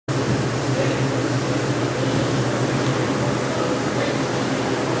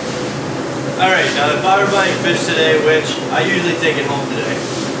Alright, now if I were buying fish today, which I usually take it home today,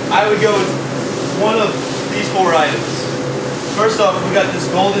 I would go with one of these 4 items. First off, we got this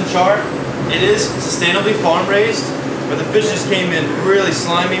golden char. It is sustainably farm raised, but the fish just came in really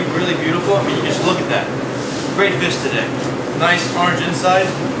slimy, really beautiful. I mean, you just look at that. Great fish today. Nice orange inside.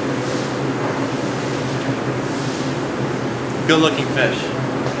 Good looking fish.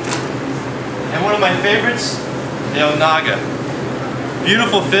 And one of my favorites, the Onaga.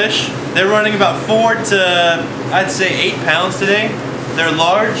 Beautiful fish. They're running about 4 to, I'd say 8 pounds today. They're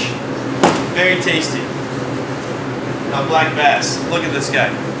large, very tasty. Now black bass, look at this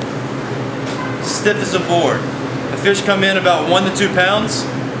guy. Stiff as a board. The fish come in about 1 to 2 pounds.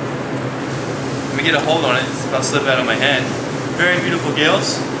 Let me get a hold on it, it's about to slip out of my hand. Very beautiful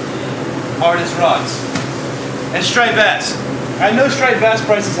gills, hard as rocks. And striped bass. I know striped bass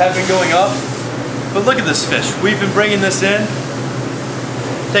prices have been going up, but look at this fish. We've been bringing this in.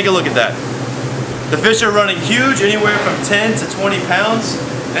 Take a look at that. The fish are running huge, anywhere from 10 to 20 pounds,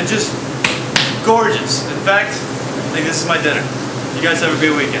 and just gorgeous. In fact, I think this is my dinner. You guys have a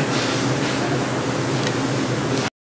good weekend.